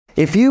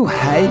If you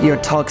hate your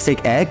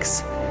toxic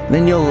ex,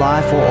 then your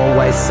life will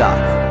always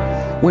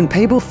suck. When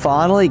people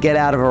finally get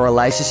out of a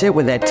relationship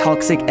with their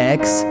toxic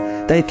ex,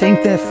 they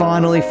think they're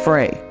finally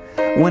free,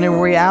 when in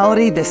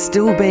reality they're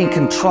still being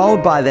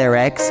controlled by their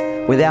ex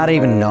without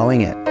even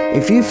knowing it.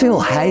 If you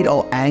feel hate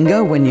or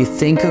anger when you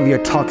think of your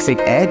toxic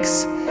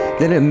ex,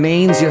 then it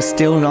means you're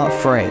still not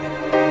free.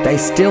 They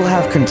still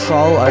have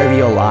control over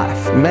your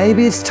life.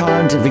 Maybe it's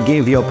time to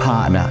forgive your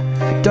partner.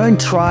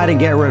 Don't try to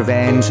get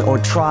revenge or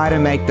try to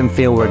make them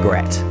feel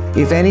regret.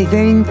 If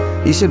anything,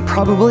 you should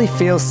probably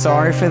feel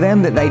sorry for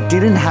them that they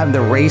didn't have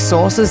the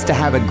resources to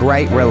have a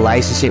great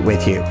relationship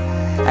with you.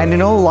 And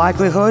in all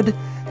likelihood,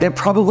 they're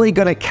probably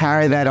going to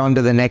carry that on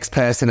to the next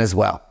person as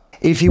well.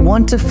 If you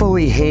want to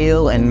fully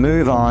heal and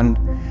move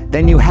on,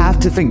 then you have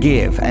to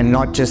forgive and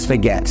not just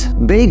forget.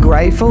 Be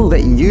grateful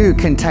that you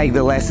can take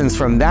the lessons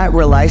from that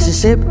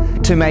relationship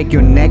to make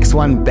your next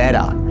one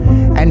better.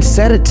 And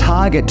set a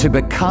target to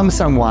become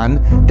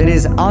someone that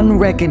is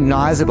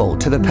unrecognizable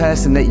to the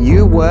person that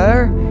you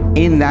were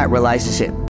in that relationship.